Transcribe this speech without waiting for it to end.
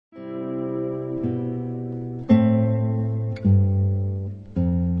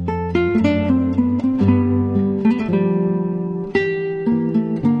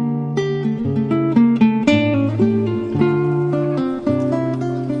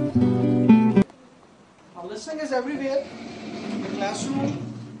is everywhere, in the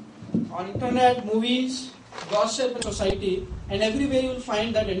classroom, on internet, movies, gossip in society, and everywhere you will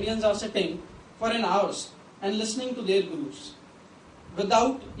find that Indians are sitting for an hours and listening to their gurus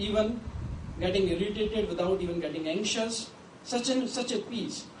without even getting irritated, without even getting anxious, such a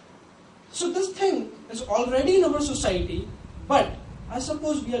peace. So this thing is already in our society, but I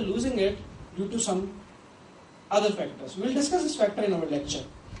suppose we are losing it due to some other factors. We will discuss this factor in our lecture.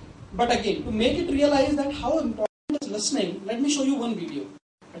 But again, to make it realize that how important is listening, let me show you one video.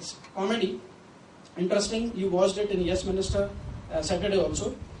 It's comedy, interesting. You watched it in Yes Minister Saturday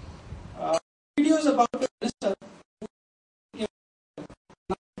also. Video is about a minister who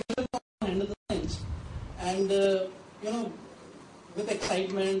handle the things, and with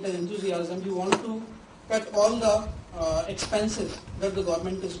excitement and enthusiasm, you want to cut all the expenses that the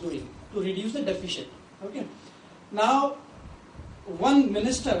government is doing to reduce the deficit. Okay. Now, one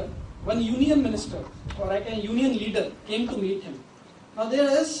union minister, or a union leader, came to meet him. Now there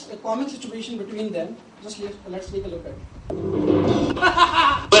is a common situation between them. Just let's take a look at it.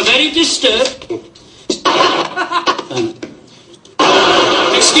 We're very disturbed.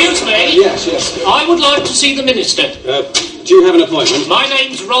 Excuse me? Yes. I would like to see the minister. Do you have an appointment? My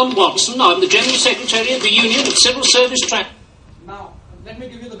name's Ron Watson. I'm the General Secretary of the Union of Civil Service Now, let me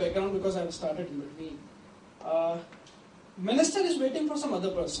give you the background because I've started in between. Minister is waiting for some other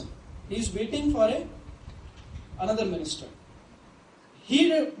person. He is waiting for another minister. He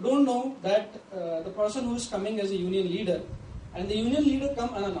don't know that the person who is coming as a union leader, and the union leader come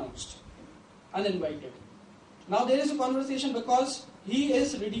unannounced, uninvited. Now there is a conversation because he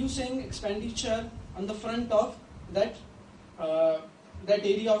is reducing expenditure on the front of that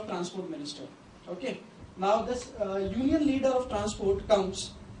area of transport minister. Okay. Now this union leader of transport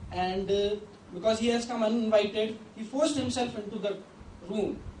comes, and because he has come uninvited, he forced himself into the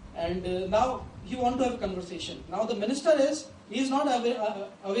room, and now he want to have a conversation. Now the minister he is not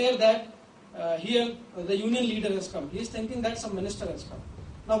aware that here the union leader has come. He is thinking that some minister has come.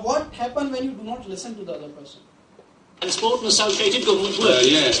 Now what happens when you do not listen to the other person? Transport and Associated Government Workers.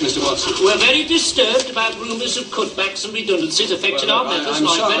 Yes, Mr. Watson. We're very disturbed about rumours of cutbacks and redundancies affecting our members.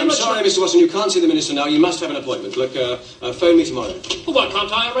 I'm sorry, Mr. Watson, you can't see the minister now. You must have an appointment. Look, phone me tomorrow. Well, why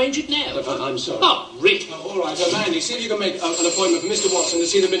can't I arrange it now? I'm sorry. Oh, really? All right, Mandy, see if you can make an appointment for Mr. Watson to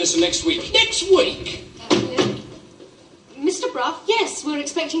see the minister next week. Next week? Mr. Brough? Yes, we're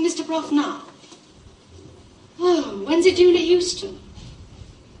expecting Mr. Brough now. Oh, when's it due at Euston?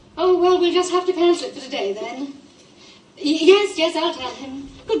 Oh, well, we'll just have to cancel it for today, then. Yes, I'll tell him.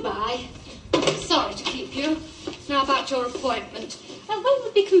 Goodbye. Sorry to keep you. Now about your appointment. When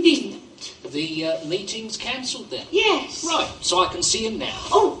would be convenient? The meeting's cancelled then? Yes. Right, so I can see him now.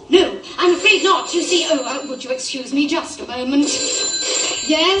 Oh, no, I'm afraid not. You see, would you excuse me just a moment?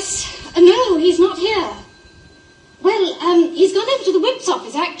 Yes? No, he's not here. Well, he's gone over to the whip's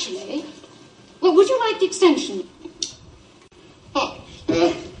office, actually. Well, would you like the extension?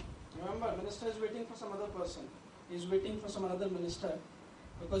 Remember, minister is waiting for some other person. He's waiting for some other minister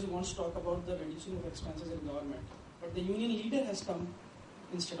because he wants to talk about the reducing of expenses in government. But the union leader has come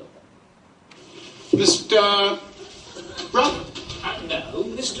instead of that. Mr. Brough? No,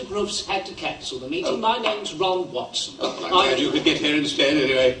 Mr. Gruff's had to cancel the meeting. My name's Ron Watson. Oh, I'm glad you could get here instead,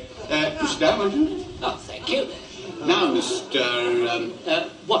 anyway. Sit down, won't you? Oh, thank you. Now, Mr.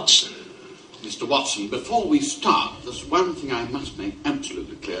 Watson. Mr. Watson, before we start, there's one thing I must make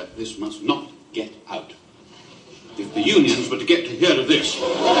absolutely clear. This must not get out. If the unions were to get to hear of this, all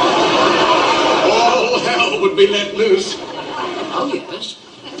hell would be let loose. Oh, yes.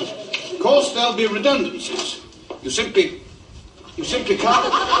 Of course, there'll be redundancies. You simply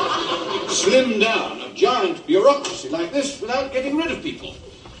can't slim down a giant bureaucracy like this without getting rid of people.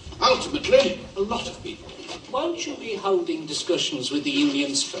 Ultimately, a lot of people. Won't you be holding discussions with the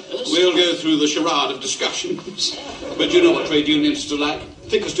unions first? We'll go through the charade of discussions. But you know what trade unionists are like.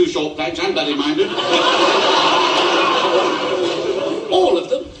 Thick as two short planks and bloody-minded. All of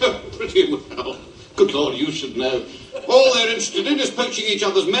them? Pretty well. Good Lord, you should know. All they're interested in is poaching each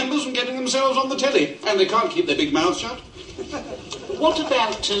other's members and getting themselves on the telly. And they can't keep their big mouths shut. What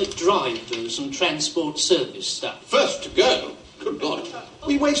about drivers and transport service staff? First to go. Good Lord.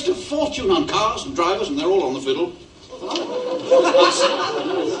 We waste a fortune on cars and drivers, and they're all on the fiddle.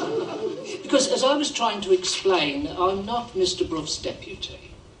 Because, as I was trying to explain, I'm not Mr. Bruff's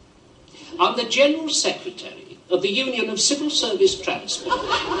deputy. I'm the General Secretary of the Union of Civil Service Transport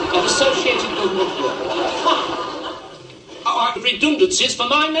and Associated Government Workers. Redundancies for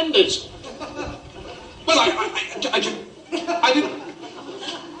my members. Well, I didn't...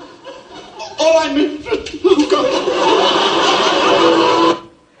 All I meant... Oh, God.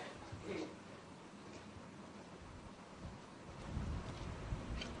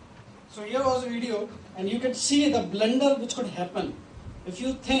 And you can see the blunder which could happen if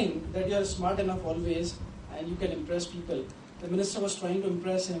you think that you are smart enough always and you can impress people. The minister was trying to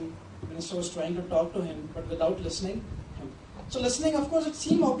impress him, the minister was trying to talk to him, but without listening him. So listening, of course, it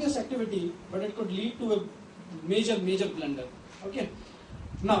seemed obvious activity, but it could lead to a major blunder. Okay.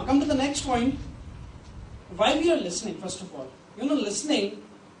 Now come to the next point. Why we are listening, first of all. Listening,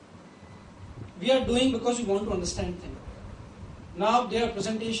 we are doing because we want to understand things. Now there are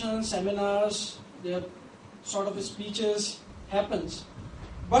presentations, seminars, there are sort of speeches happens.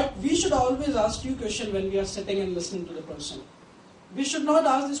 But we should always ask you question when we are sitting and listening to the person. We should not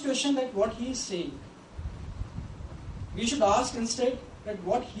ask this question that what he is saying. We should ask instead that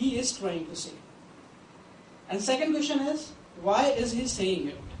what he is trying to say. And second question is, why is he saying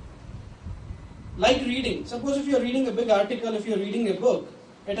it? Like reading. Suppose if you are reading a big article, if you are reading a book,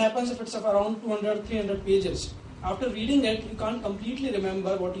 it happens if it's of around 200, 300 pages. After reading it, you can't completely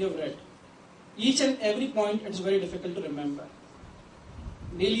remember what you have read. Each and every point, it's very difficult to remember.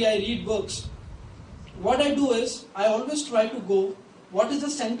 Daily I read books. What I do is, I always try to go, what is the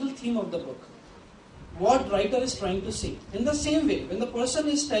central theme of the book? What writer is trying to say? In the same way, when the person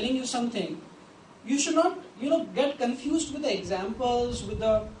is telling you something, you should not, get confused with the examples, with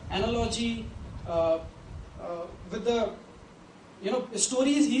the analogy, with the,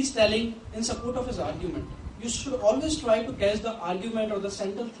 stories he's telling in support of his argument. You should always try to catch the argument or the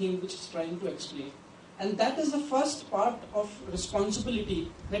central theme which is trying to explain. And that is the first part of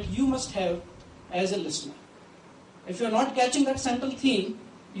responsibility that you must have as a listener. If you are not catching that central theme,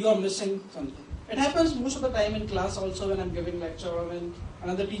 you are missing something. It happens most of the time in class also when I'm giving lecture or when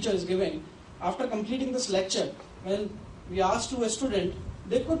another teacher is giving. After completing this lecture, when we asked to a student,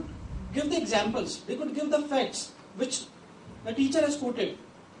 they could give the examples, they could give the facts which the teacher has quoted,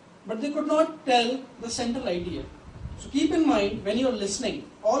 but they could not tell the central idea. So keep in mind, when you are listening,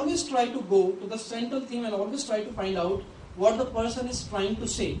 always try to go to the central theme and always try to find out what the person is trying to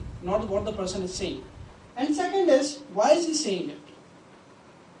say, not what the person is saying. And second is, why is he saying it?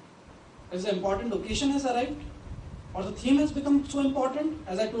 Is the important occasion has arrived? Or the theme has become so important?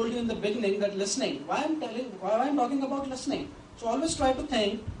 As I told you in the beginning, that listening. Why I'm talking about listening? So always try to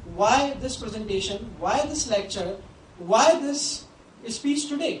think, why this presentation, why this lecture, why this speech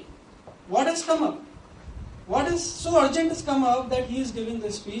today? What has come up? What is so urgent has come up that he is giving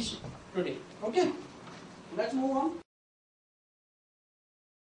this speech today? Okay, let's move on.